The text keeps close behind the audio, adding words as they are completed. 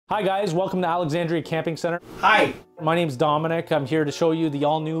Hi guys, welcome to Alexandria Camping Center. Hi. My name's Dominic. I'm here to show you the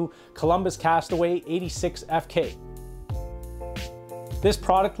all-new Columbus Castaway 86 FK. This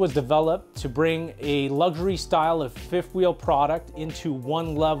product was developed to bring a luxury style of fifth wheel product into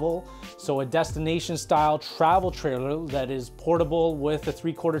one level. So a destination style travel trailer that is portable with a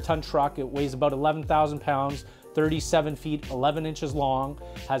 3/4 ton truck. It weighs about 11,000 pounds, 37 feet, 11 inches long,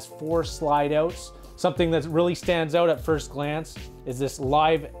 has 4 slide outs. Something that really stands out at first glance is this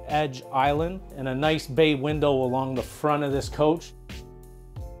live edge island and a nice bay window along the front of this coach.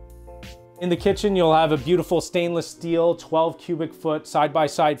 In the kitchen, you'll have a beautiful stainless steel 12 cubic foot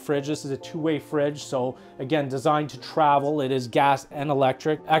side-by-side fridge. This is a two-way fridge, so again, designed to travel. It is gas and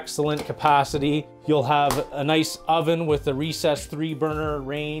electric, excellent capacity. You'll have a nice oven with the recessed 3-burner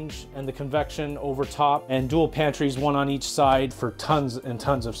range and the convection over top, and dual pantries, one on each side for tons and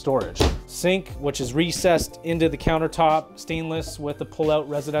tons of storage. Sink, which is recessed into the countertop, stainless with the pull-out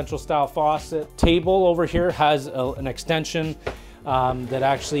residential style faucet. Table over here has an extension that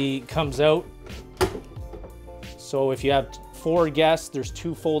actually comes out. So if you have 4 guests, there's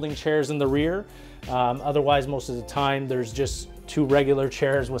 2 folding chairs in the rear. Otherwise, most of the time, there's just 2 regular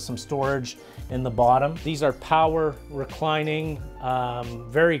chairs with some storage in the bottom. These are power reclining,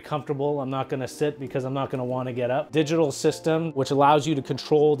 very comfortable. I'm not gonna sit because I'm not gonna wanna get up. Digital system, which allows you to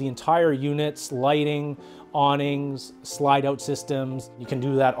control the entire unit's lighting, awnings, slide out systems. You can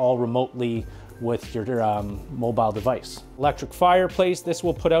do that all remotely with your mobile device. Electric fireplace, this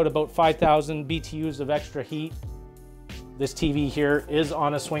will put out about 5,000 BTUs of extra heat. This TV here is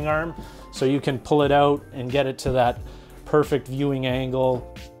on a swing arm, so you can pull it out and get it to that perfect viewing angle.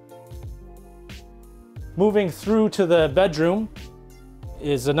 Moving through to the bedroom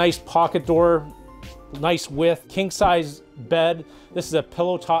is a nice pocket door, nice width, king size bed. This is a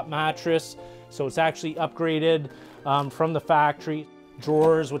pillow top mattress, so it's actually upgraded from the factory.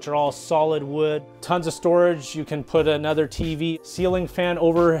 Drawers, which are all solid wood. Tons of storage. You can put another TV, ceiling fan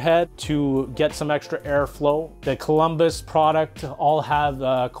overhead to get some extra airflow. The Columbus product all have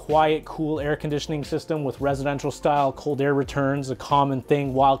a quiet, cool air conditioning system with residential style cold air returns. A common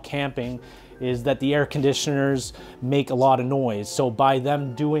thing while camping is that the air conditioners make a lot of noise. So by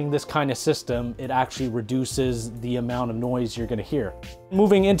them doing this kind of system, it actually reduces the amount of noise you're gonna hear.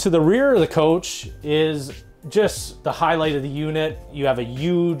 Moving into the rear of the coach is just the highlight of the unit. You have a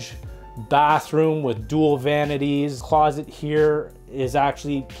huge bathroom with dual vanities. Closet here is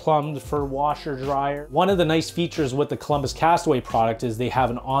actually plumbed for washer dryer. One of the nice features with the Columbus Castaway product is they have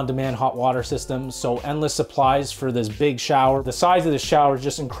an on-demand hot water system, so endless supplies for this big shower. The size of the shower is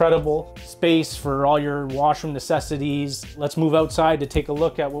just incredible. Space for all your washroom necessities. Let's move outside to take a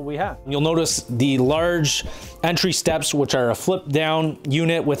look at what we have. You'll notice the large entry steps, which are a flip down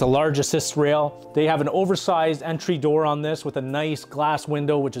unit with a large assist rail. They have an oversized entry door on this with a nice glass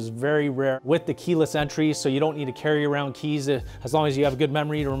window, which is very rare, with the keyless entry, so you don't need to carry around keys as long as you have a good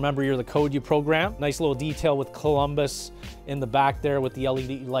memory to remember the code you program. Nice little detail with Columbus in the back there with the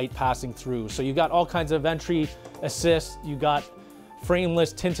LED light passing through. So you got all kinds of entry assist. You got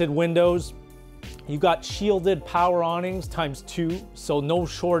frameless tinted windows. You got shielded power awnings ×2, so no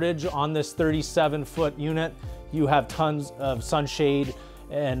shortage on this 37-foot unit. You have tons of sunshade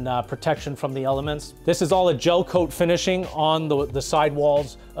and protection from the elements. This is all a gel coat finishing on the side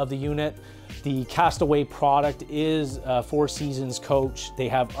walls of the unit. The Castaway product is a 4 Seasons coach. They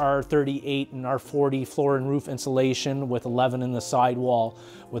have R38 and R40 floor and roof insulation with 11 in the sidewall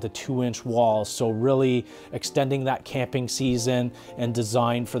with a 2-inch wall. So really extending that camping season and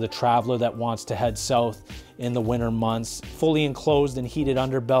designed for the traveler that wants to head south in the winter months. Fully enclosed and heated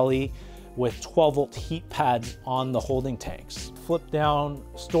underbelly with 12-volt heat pads on the holding tanks. Flip down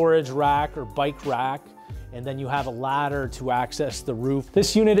storage rack or bike rack, and then you have a ladder to access the roof.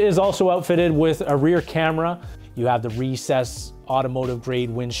 This unit is also outfitted with a rear camera. You have the recessed automotive grade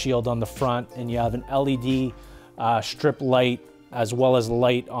windshield on the front, and you have an LED strip light as well as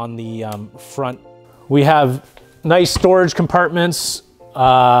light on the front. We have nice storage compartments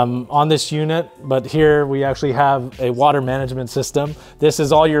on this unit, but here we actually have a water management system. This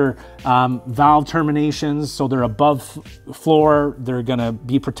is all your valve terminations, so they're above floor. They're gonna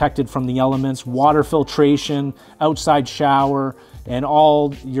be protected from the elements. Water filtration, outside shower, and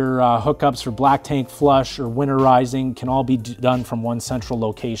all your hookups for black tank flush or winterizing can all be done from one central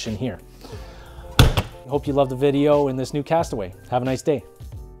location here. I hope you love the video in this new Castaway. Have a nice day.